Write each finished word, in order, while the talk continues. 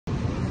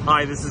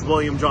Hi, this is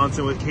William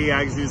Johnson with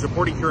KAGS News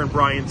reporting here in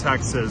Bryan,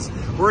 Texas.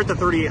 We're at the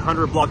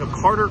 3800 block of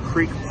Carter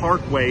Creek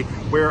Parkway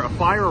where a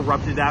fire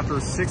erupted after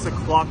 6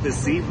 o'clock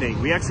this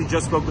evening. We actually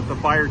just spoke with the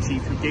fire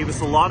chief who gave us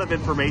a lot of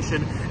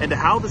information into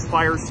how this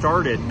fire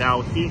started.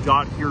 Now, he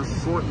got here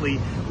shortly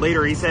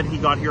later. He said he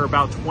got here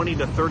about 20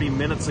 to 30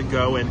 minutes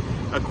ago, and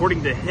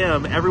according to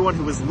him, everyone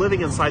who was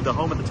living inside the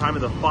home at the time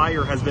of the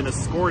fire has been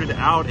escorted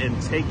out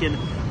and taken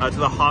to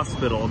the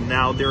hospital.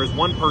 Now, there is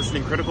one person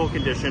in critical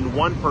condition,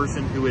 one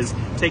person who is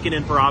taken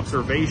in for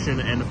observation,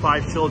 and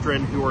 5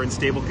 children who are in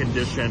stable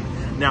condition.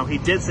 Now, he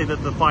did say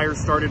that the fire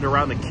started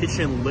around the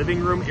kitchen living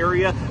room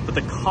area, but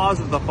the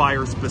cause of the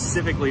fire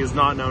specifically is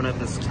not known at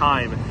this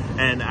time.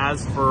 And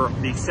as for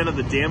the extent of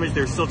the damage,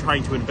 they're still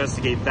trying to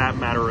investigate that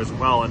matter as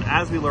well. And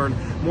as we learn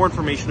more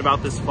information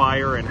about this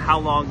fire and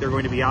how long they're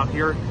going to be out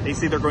here, they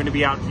say they're going to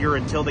be out here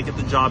until they get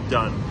the job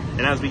done.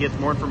 And as we get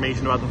more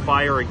information about the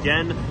fire,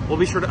 again, we'll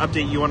be sure to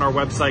update you on our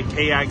website,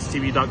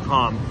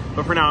 KAGSTV.com.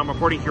 But for now, I'm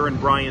reporting here in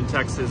Bryan,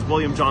 Texas.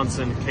 William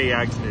Johnson,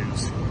 KAGS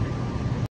News.